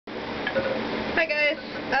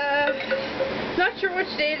sure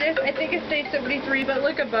which day it is. I think it's day 73, but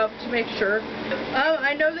look above to make sure.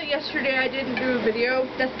 I know that yesterday I didn't do a video.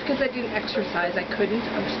 That's because I didn't exercise. I couldn't.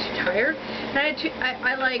 I was too tired. And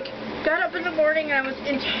I like got up in the morning and I was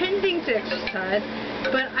intending to exercise,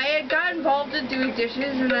 but I had got involved in doing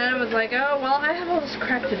dishes, and then I was like, oh well, I have all this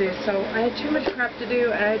crap to do. So I had too much crap to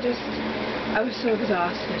do, and I was so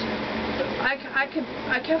exhausted.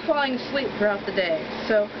 I kept falling asleep throughout the day.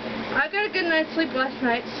 So I got a good night's sleep last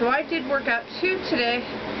night, so I did work out too today,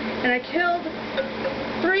 and I killed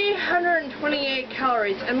 328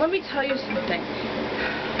 calories. And let me tell you something.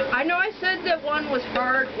 I know I said that one was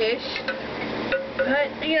hard-ish,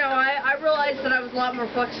 but, you know, I realized that I was a lot more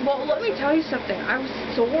flexible. Let me tell you something. I was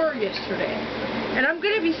sore yesterday, and I'm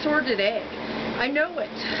going to be sore today. I know it.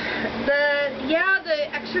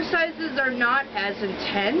 The exercises are not as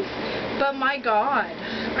intense, but my God,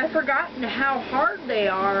 I've forgotten how hard they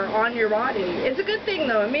are on your body. It's a good thing,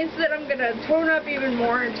 though. It means that I'm going to tone up even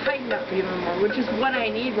more and tighten up even more, which is what I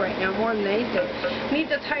need right now more than anything. I need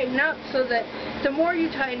to tighten up so that the more you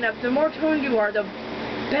tighten up, the more toned you are, the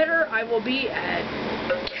better I will be at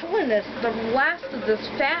killing the last of this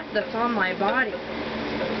fat that's on my body.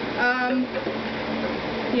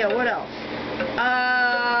 Yeah, what else?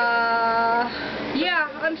 Yeah,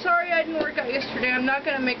 I'm sorry I didn't work out yesterday. I'm not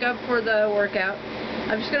going to make up for the workout.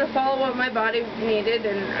 I'm just going to follow what my body needed,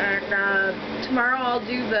 and tomorrow I'll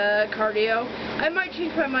do the cardio. I might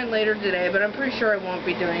change my mind later today, but I'm pretty sure I won't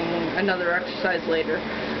be doing another exercise later.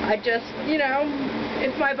 I just, you know,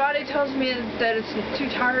 if my body tells me that it's too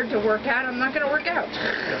tired to work out, I'm not going to work out.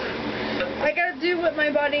 I gotta do what my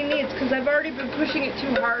body needs, because I've already been pushing it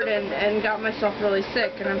too hard and got myself really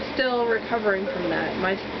sick, and I'm still recovering from that.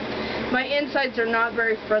 My insides are not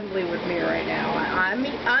very friendly with me right now.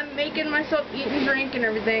 I'm making myself eat and drink and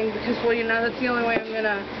everything, because, well, you know, that's the only way I'm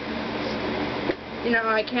gonna, you know,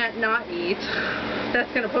 I can't not eat.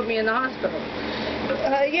 That's gonna put me in the hospital.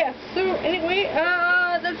 Yeah, so anyway,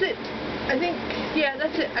 that's it. I think, yeah,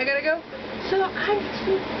 that's it. I gotta go. So, I'm